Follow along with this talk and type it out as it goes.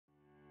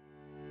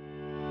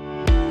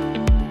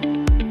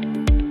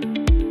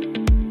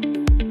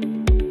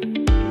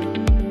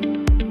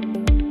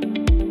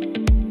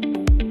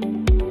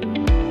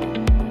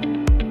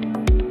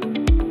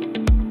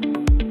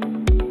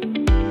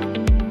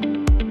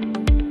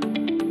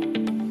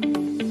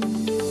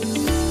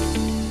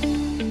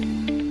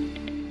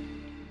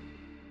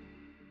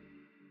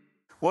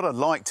What I'd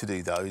like to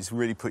do, though, is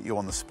really put you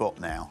on the spot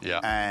now.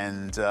 Yeah.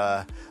 And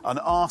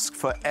ask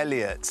for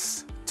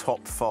Eliot's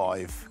top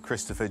 5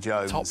 Christopher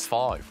Jones Top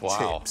 5,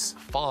 wow. tips.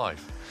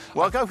 5.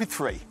 Well, I'll go with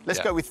 3. Let's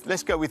Yeah. go with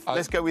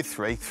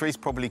 3. 3's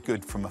probably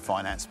good from a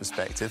finance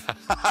perspective.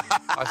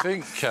 I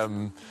think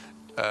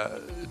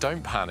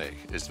don't panic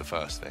is the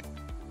first thing.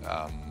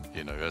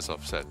 You know, as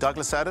I've said.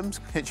 Douglas Adams,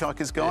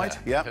 Hitchhiker's Guide.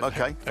 Yeah.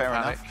 Okay, fair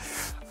Panic.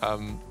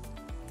 enough.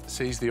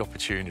 Seize the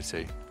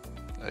opportunity.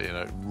 You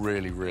know,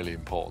 really, really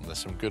important. There's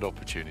some good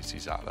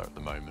opportunities out there at the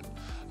moment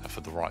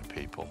for the right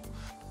people.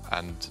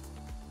 And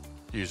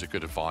use a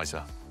good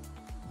advisor.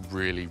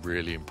 Really,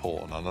 really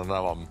important. And I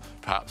know I'm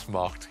perhaps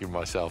marketing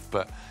myself,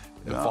 but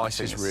advice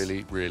is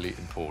really, really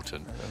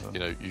important. You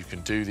know, you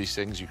can do these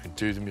things, you can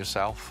do them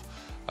yourself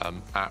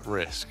at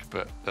risk,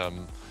 but,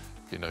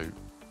 you know,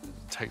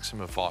 take some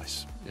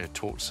advice, you know,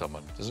 talk to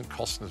someone. It doesn't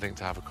cost anything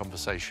to have a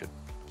conversation.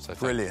 So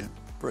Brilliant.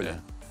 Yeah.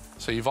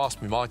 So you've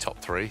asked me my top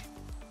 3.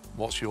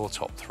 What's your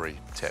top 3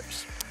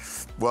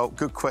 tips? Well,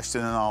 good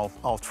question, and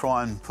I'll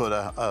try and put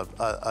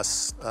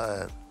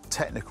a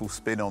technical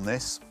spin on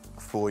this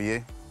for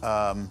you.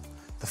 The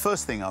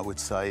first thing I would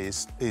say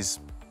is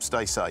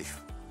stay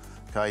safe.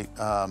 Okay,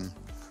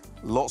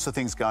 lots of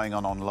things going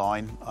on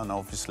online, and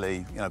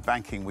obviously, you know,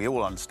 banking. We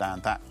all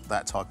understand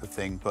that type of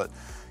thing, but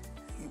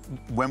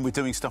when we're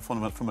doing stuff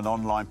from an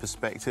online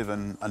perspective,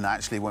 and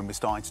actually when we're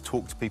starting to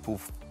talk to people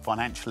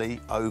financially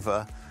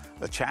over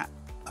a chat,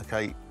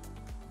 okay,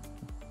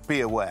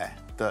 be aware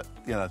that,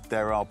 you know,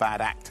 there are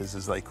bad actors,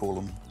 as they call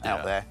them,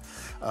 out there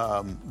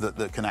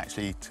that can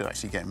actually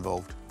get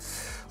involved.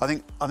 I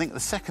think the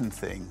second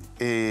thing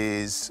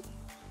is,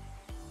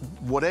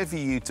 whatever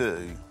you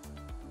do,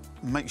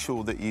 make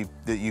sure that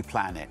you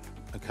plan it.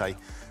 Okay,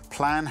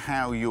 plan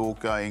how you're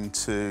going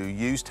to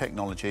use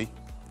technology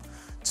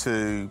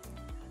to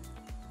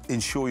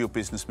ensure your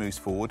business moves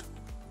forward.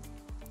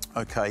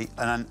 Okay,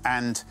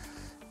 and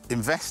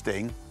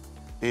investing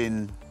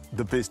in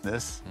the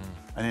business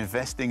and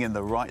investing in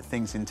the right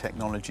things in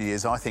technology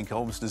is, I think,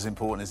 almost as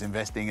important as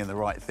investing in the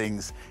right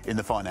things in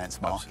the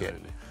finance market.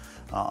 Absolutely.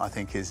 I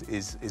think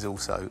is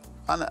also,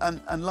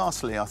 and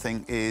lastly, I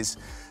think is,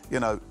 you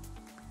know,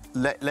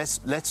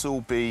 let's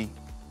all be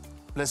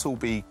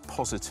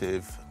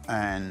positive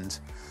and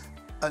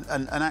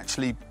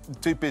actually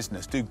do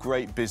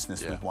great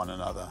business with one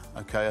another.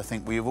 Okay, I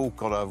think we've all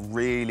got a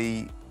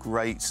really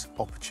great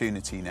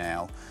opportunity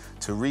now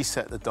to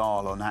reset the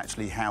dial on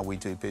actually how we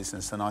do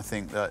business, and I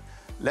think that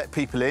let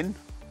people in.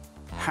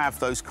 Have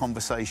those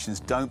conversations.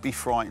 Don't be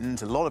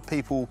frightened. A lot of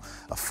people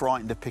are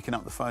frightened of picking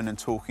up the phone and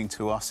talking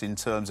to us in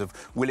terms of,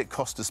 will it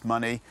cost us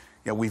money?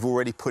 You know, we've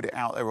already put it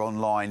out there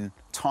online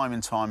time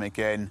and time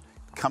again.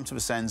 Come to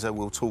Vissensa,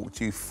 we'll talk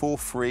to you for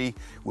free.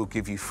 We'll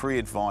give you free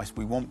advice.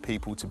 We want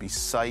people to be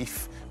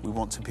safe. We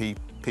want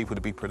people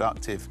to be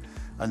productive.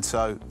 And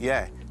so,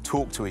 yeah,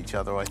 talk to each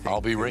other, I think.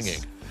 I'll be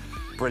ringing.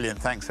 Brilliant.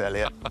 Thanks,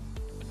 Eliot.